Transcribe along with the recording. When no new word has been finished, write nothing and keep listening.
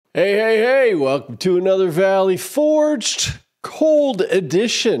Hey, hey, hey, welcome to another Valley Forged Cold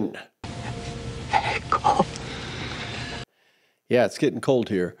Edition. Cold. Yeah, it's getting cold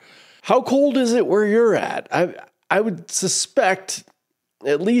here. How cold is it where you're at? I would suspect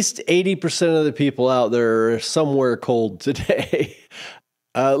at least 80% of the people out there are somewhere cold today.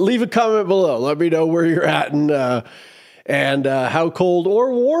 Leave a comment below. Let me know where you're at and how cold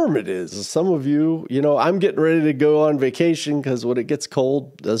or warm it is. Some of you, I'm getting ready to go on vacation because when it gets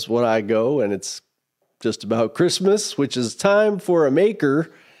cold, that's when I go. And it's just about Christmas, which is time for a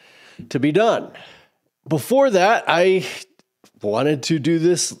maker to be done. Before that, I wanted to do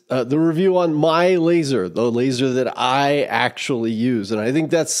the review on my laser, the laser that I actually use. And I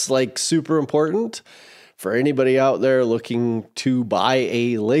think that's like super important for anybody out there looking to buy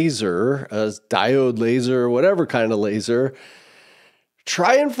a laser, a diode laser, or whatever kind of laser.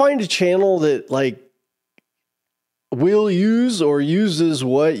 Try and find a channel that will use or uses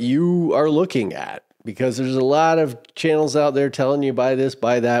what you are looking at, because there's a lot of channels out there telling you buy this,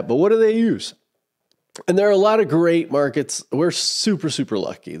 buy that, but what do they use? And there are a lot of great markets. We're super, super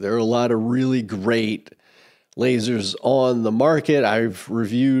lucky. There are a lot of really great lasers on the market. I've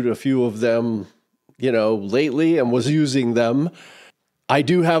reviewed a few of them lately and was using them. I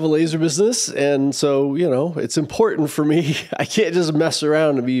do have a laser business, and so, it's important for me. I can't just mess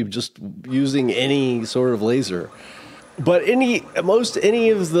around and be just using any sort of laser. But any of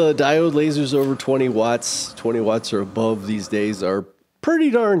the diode lasers over 20 watts or above these days are pretty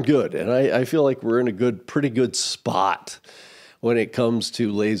darn good. And I feel like we're in a pretty good spot when it comes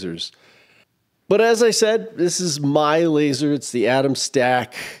to lasers. But as I said, this is my laser. It's the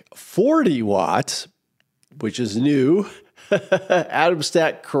Atomstack 40w, which is new,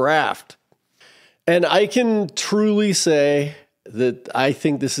 Atomstack Kraft. And I can truly say that I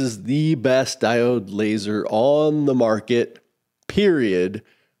think this is the best diode laser on the market, period,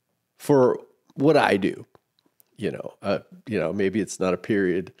 for what I do. Maybe it's not a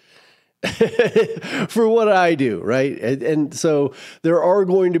period. For what I do, right? And so there are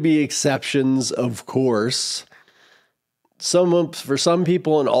going to be exceptions, of course. For some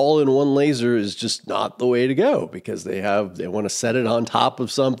people, an all-in-one laser is just not the way to go because they want to set it on top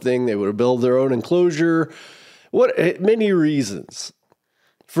of something. They want to build their own enclosure. Many reasons.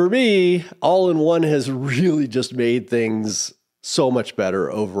 For me, all-in-one has really just made things so much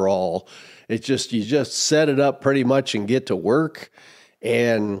better overall. You just set it up pretty much and get to work,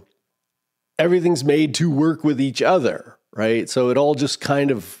 and everything's made to work with each other, right? So it all just kind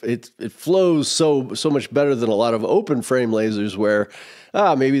of, it flows so much better than a lot of open frame lasers where,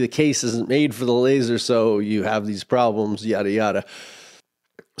 maybe the case isn't made for the laser, so you have these problems, yada, yada.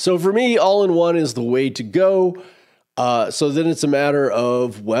 So for me, all-in-one is the way to go. So then it's a matter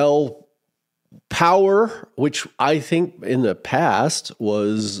of, power, which I think in the past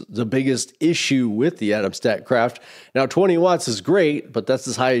was the biggest issue with the Atomstack Kraft. Now 20 watts is great, but that's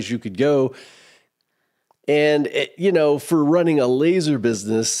as high as you could go. And, for running a laser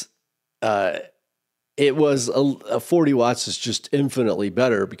business, it was a 40 watts is just infinitely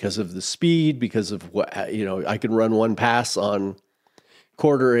better because of the speed, because of what, I can run one pass on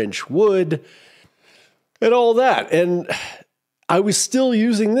 1/4-inch wood and all that. And I was still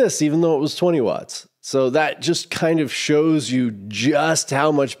using this even though it was 20 watts. So that just kind of shows you just how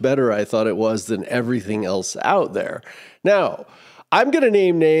much better I thought it was than everything else out there. Now, I'm going to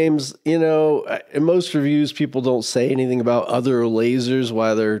name names. In most reviews, people don't say anything about other lasers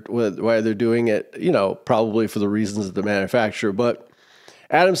while they're doing it, probably for the reasons of the manufacturer. But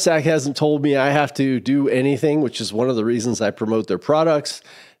Atomstack hasn't told me I have to do anything, which is one of the reasons I promote their products.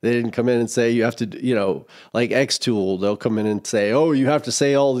 They didn't come in and say you have to, like X-Tool, they'll come in and say, oh, you have to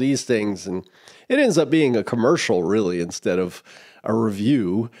say all these things. And it ends up being a commercial, really, instead of a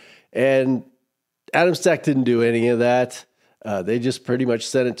review. And Atomstack didn't do any of that. They just pretty much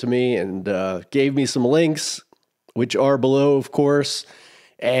sent it to me and gave me some links, which are below, of course.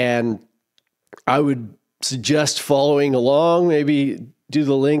 And I would suggest following along, maybe do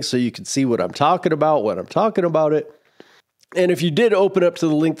the link so you can see what I'm talking about when I'm talking about it. And if you did open up to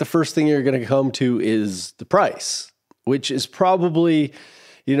the link, the first thing you're going to come to is the price, which is probably,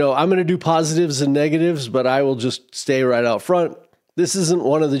 I'm going to do positives and negatives, but I will just stay right out front. This isn't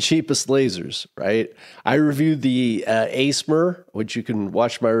one of the cheapest lasers, right? I reviewed the ASMR, which you can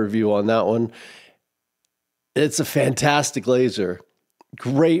watch my review on that one. It's a fantastic laser.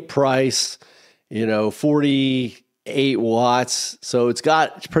 Great price, 48 watts. So it's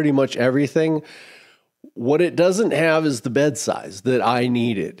got pretty much everything. What it doesn't have is the bed size that I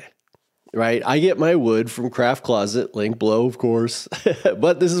needed, right? I get my wood from Craft Closet, link below, of course,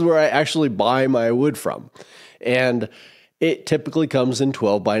 but this is where I actually buy my wood from. And it typically comes in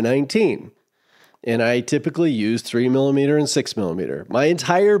 12 by 19. And I typically use 3mm and 6mm. My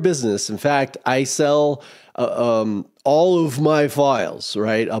entire business, in fact, I sell all of my files,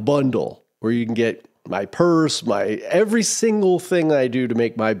 right? A bundle where you can get my purse, every single thing I do to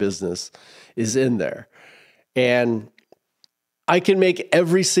make my business is in there. And I can make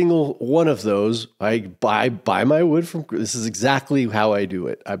every single one of those. I buy my wood from, this is exactly how I do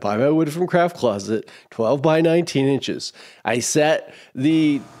it. I buy my wood from Craft Closet, 12 by 19 inches. I set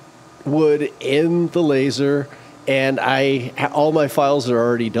the wood in the laser, and all my files are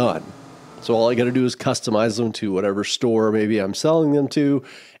already done. So all I got to do is customize them to whatever store maybe I'm selling them to,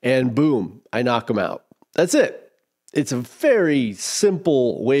 and boom, I knock them out. That's it. It's a very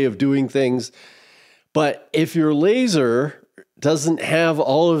simple way of doing things. But if your laser doesn't have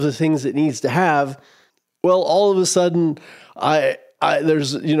all of the things it needs to have, well, all of a sudden,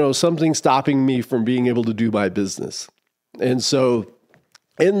 there's something stopping me from being able to do my business. And so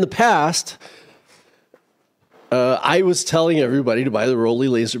in the past, I was telling everybody to buy the Rolly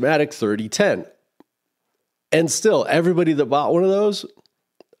Lasermatic 3010. And still, everybody that bought one of those,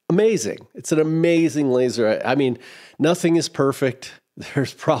 amazing. It's an amazing laser. I mean, nothing is perfect.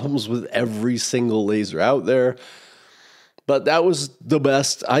 There's problems with every single laser out there. But that was the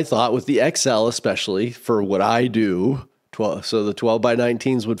best, I thought, with the XL, especially for what I do. So the 12 by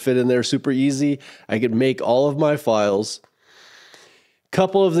 19s would fit in there super easy. I could make all of my files.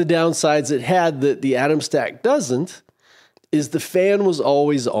 Couple of the downsides it had that the Atomstack doesn't is the fan was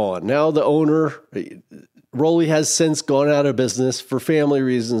always on. Now the owner, Rolly, has since gone out of business for family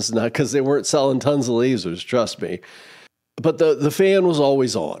reasons, not because they weren't selling tons of lasers, trust me. But the fan was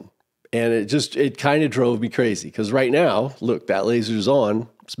always on. And it kind of drove me crazy because right now, look, that laser's on.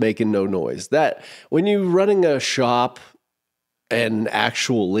 It's making no noise. That when you're running a shop and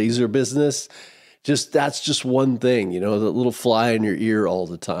actual laser business, that's just one thing, the little fly in your ear all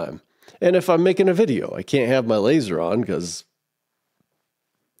the time. And if I'm making a video, I can't have my laser on because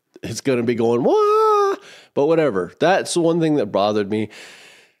it's going to be going, wah! But whatever. That's the one thing that bothered me.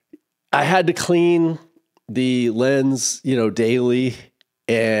 I had to clean the lens, daily.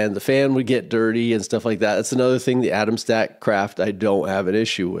 And the fan would get dirty and stuff like that. That's another thing, the Atomstack Kraft, I don't have an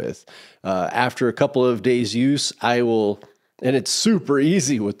issue with. After a couple of days use, I will, and it's super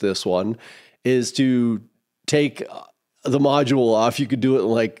easy with this one, is to take the module off. You could do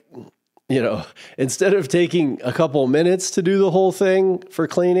it instead of taking a couple minutes to do the whole thing for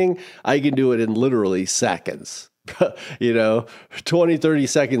cleaning, I can do it in literally seconds. 20, 30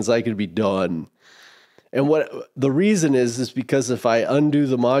 seconds, I could be done. And what the reason is because if I undo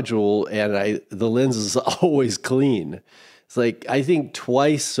the module and the lens is always clean. It's like, I think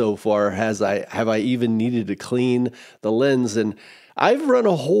twice so far have I even needed to clean the lens. And I've run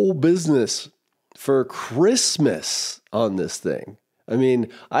a whole business for Christmas on this thing. I mean,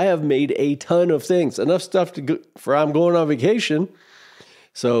 I have made a ton of things, enough stuff for I'm going on vacation.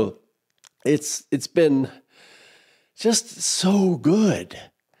 So it's been just so good.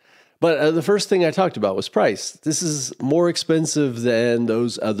 But the first thing I talked about was price. This is more expensive than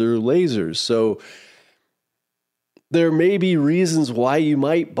those other lasers. So there may be reasons why you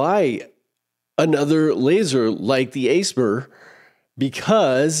might buy another laser like the ASMR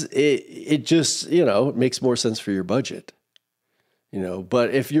because it just, makes more sense for your budget.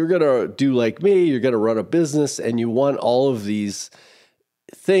 But if you're going to do like me, you're going to run a business and you want all of these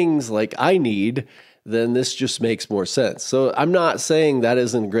things like I need, then this just makes more sense. So I'm not saying that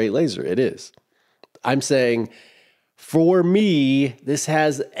isn't a great laser. It is. I'm saying for me, this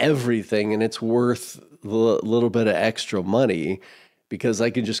has everything and it's worth a little bit of extra money because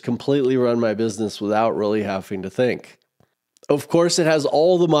I can just completely run my business without really having to think. Of course, it has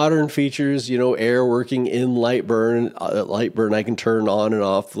all the modern features, air working in Lightburn. Lightburn, I can turn on and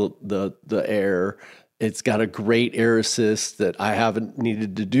off the air. It's got a great air assist that I haven't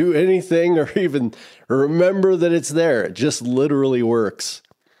needed to do anything or even remember that it's there. It just literally works.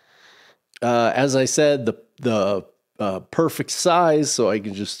 As I said, the perfect size, so I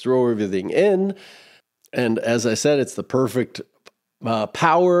can just throw everything in. And as I said, it's the perfect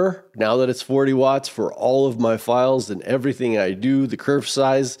power, now that it's 40 watts, for all of my files and everything I do, the curve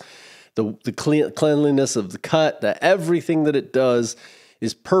size, the cleanliness of the cut, everything that it does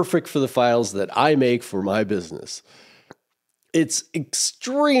is perfect for the files that I make for my business. It's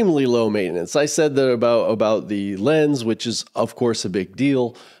extremely low maintenance. I said that about the lens, which is, of course, a big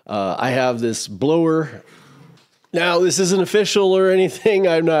deal. I have this blower. Now, this isn't official or anything.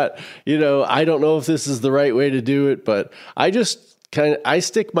 I'm not, I don't know if this is the right way to do it, but I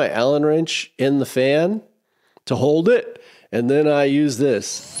stick my Allen wrench in the fan to hold it, and then I use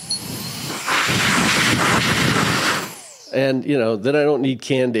this. And, you know, then I don't need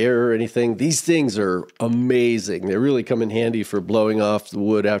canned air or anything. These things are amazing. They really come in handy for blowing off the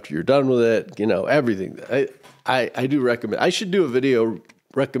wood after you're done with it. You know, everything. I do recommend. I should do a video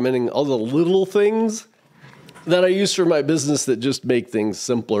recommending all the little things that I use for my business that just make things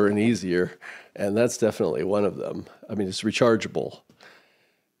simpler and easier. And that's definitely one of them. I mean, it's rechargeable.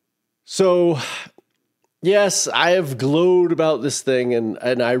 So, yes, I have glowed about this thing,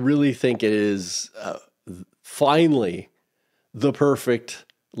 and I really think it is finally the perfect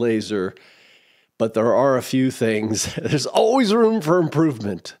laser. But there are a few things. There's always room for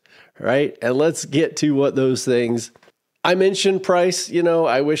improvement, right? And let's get to what those things. I mentioned price. You know,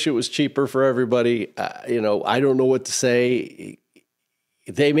 I wish it was cheaper for everybody. You know, I don't know what to say.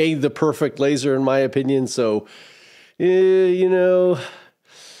 They made the perfect laser, in my opinion. So, you know,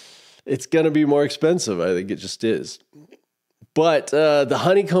 it's going to be more expensive. I think it just is. But the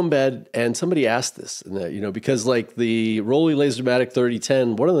honeycomb bed, and somebody asked this, and you know, because like the Rolly Lasermatic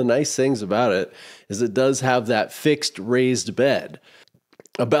 3010, one of the nice things about it is it does have that fixed raised bed.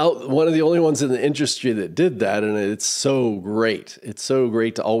 About one of the only ones in the industry that did that, and it's so great. It's so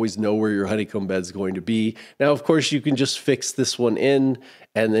great to always know where your honeycomb bed's going to be. Now, of course, you can just fix this one in,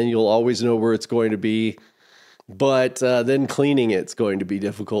 and then you'll always know where it's going to be. But then cleaning it's going to be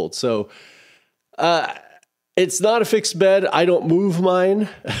difficult. So it's not a fixed bed. I don't move mine,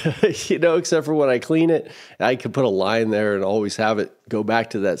 you know, except for when I clean it. I can put a line there and always have it go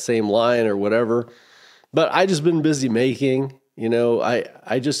back to that same line or whatever. But I just been busy making. You know, I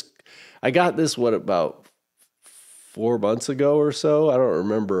got this, what, about 4 months ago or so? I don't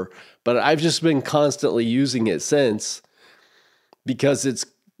remember. But I've just been constantly using it since, because it's,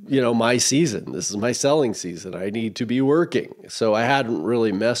 you know, my season. This is my selling season. I need to be working. So I hadn't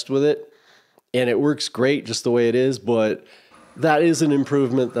really messed with it. And it works great just the way it is. But that is an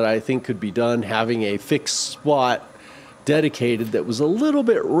improvement that I think could be done, having a fixed spot dedicated that was a little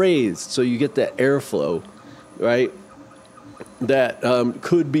bit raised so you get that airflow, right? That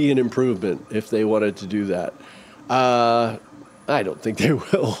could be an improvement if they wanted to do that. I don't think they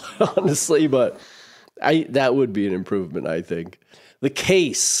will, honestly, but that would be an improvement, I think. The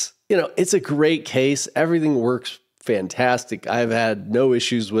case, you know, it's a great case. Everything works fantastic. I've had no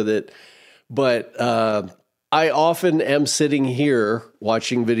issues with it, but I often am sitting here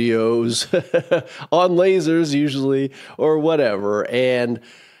watching videos on lasers usually, or whatever, and,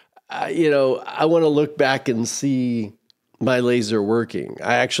 you know, I want to look back and see my laser working.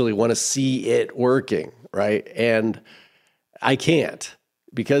 I actually want to see it working, right? And I can't,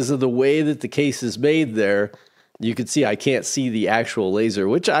 because of the way that the case is made there. You can see I can't see the actual laser,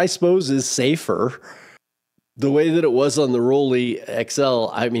 which I suppose is safer. The way that it was on the Rolly XL,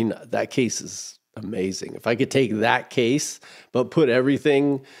 I mean, that case is amazing. If I could take that case, but put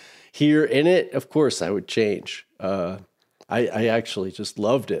everything here in it, of course I would change. I actually just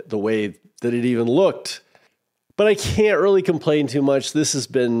loved it, the way that it even looked. But I can't really complain too much. This has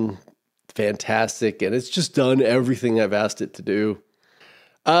been fantastic, and it's just done everything I've asked it to do.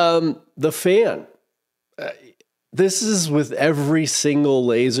 The fan. This is with every single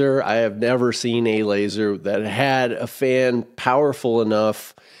laser. I have never seen a laser that had a fan powerful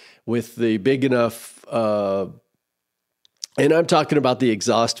enough with the big enough, and I'm talking about the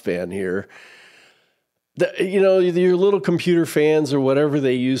exhaust fan here. You know, your little computer fans or whatever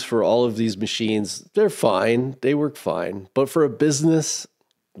they use for all of these machines, they're fine. They work fine. But for a business,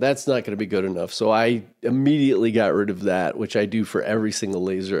 that's not going to be good enough. So I immediately got rid of that, which I do for every single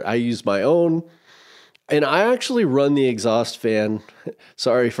laser. I use my own. And I actually run the exhaust fan.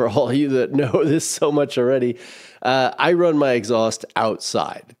 Sorry for all of you that know this so much already. I run my exhaust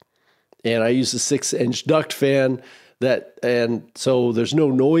outside, and I use a 6-inch duct fan and so there's no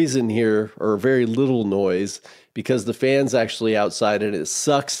noise in here, or very little noise, because the fan's actually outside and it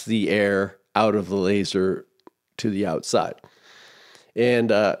sucks the air out of the laser to the outside. And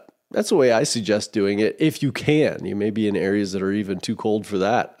that's the way I suggest doing it. If you can, you may be in areas that are even too cold for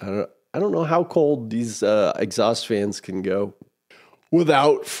that. I don't know how cold these exhaust fans can go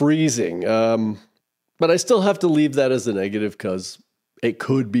without freezing. But I still have to leave that as a negative because it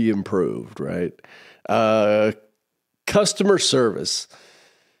could be improved, right? Customer service.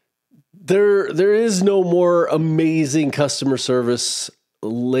 There is no more amazing customer service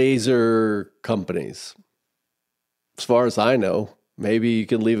laser companies, as far as I know. Maybe you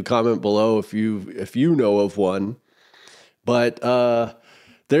can leave a comment below if you know of one. But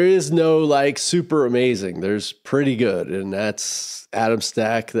there is no like super amazing. There's pretty good, and that's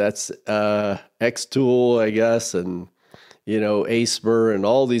Atomstack, that's X-Tool, I guess, and you know, ASMR and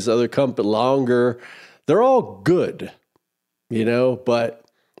all these other companies, Longer. They're all good, you know, but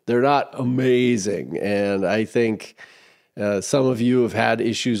they're not amazing. And I think, Some of you have had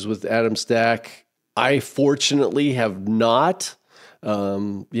issues with Atomstack. I fortunately have not.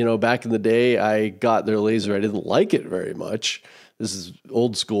 Back in the day, I got their laser. I didn't like it very much. This is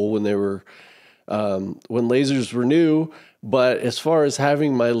old school when they were, when lasers were new. But as far as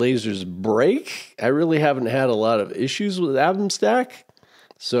having my lasers break, I really haven't had a lot of issues with Atomstack.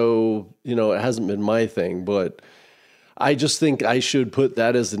 So, it hasn't been my thing, but I just think I should put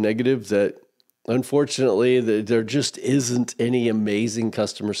that as a negative, that unfortunately there just isn't any amazing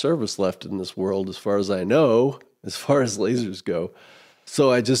customer service left in this world, as far as I know, as far as lasers go.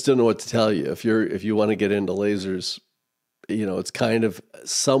 So I just don't know what to tell you. If you want to get into lasers, it's kind of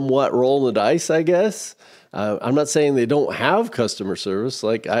somewhat rolling the dice, I guess. I'm not saying they don't have customer service.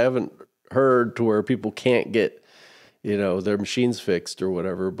 Like, I haven't heard to where people can't get, their machines fixed or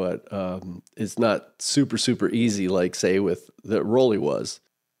whatever, but it's not super, super easy, like, say, with that Rolly was.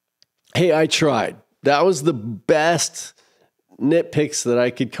 Hey, I tried. That was the best nitpicks that I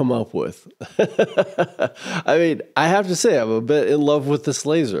could come up with. I mean, I have to say, I'm a bit in love with this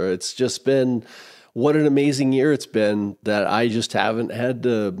laser. It's just been, what an amazing year it's been, that I just haven't had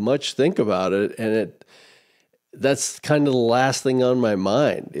to much think about it. And that's kind of the last thing on my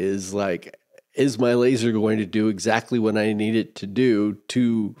mind is like, is my laser going to do exactly what I need it to do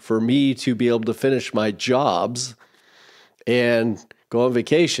for me to be able to finish my jobs and go on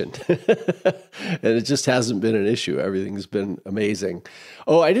vacation? And it just hasn't been an issue. Everything's been amazing.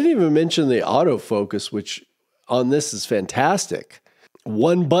 Oh, I didn't even mention the autofocus, which on this is fantastic.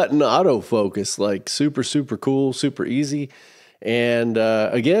 One button autofocus, like super, super cool, super easy. And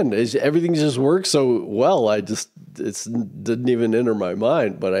again, everything just works so well. It didn't even enter my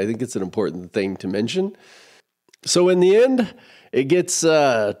mind, but I think it's an important thing to mention. So in the end, it gets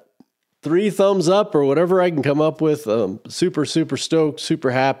 3 thumbs up or whatever I can come up with. Super, super stoked,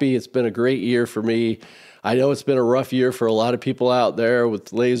 super happy. It's been a great year for me. I know it's been a rough year for a lot of people out there with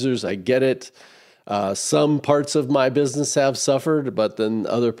lasers. I get it. Some parts of my business have suffered, but then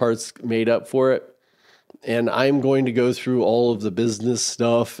other parts made up for it. And I'm going to go through all of the business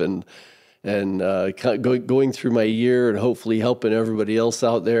stuff and going through my year and hopefully helping everybody else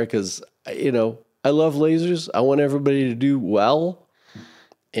out there, because, I love lasers. I want everybody to do well.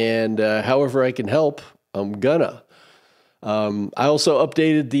 And however I can help, I'm gonna. I also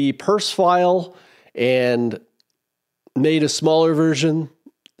updated the purse file and made a smaller version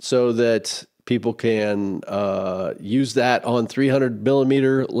so that people can use that on 300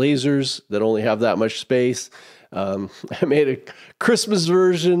 millimeter lasers that only have that much space. I made a Christmas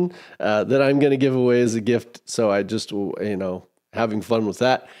version that I'm going to give away as a gift. So I just, having fun with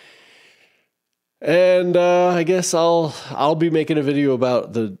that. And I guess I'll be making a video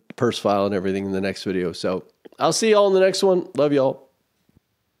about the purse file and everything in the next video. So I'll see y'all in the next one. Love y'all.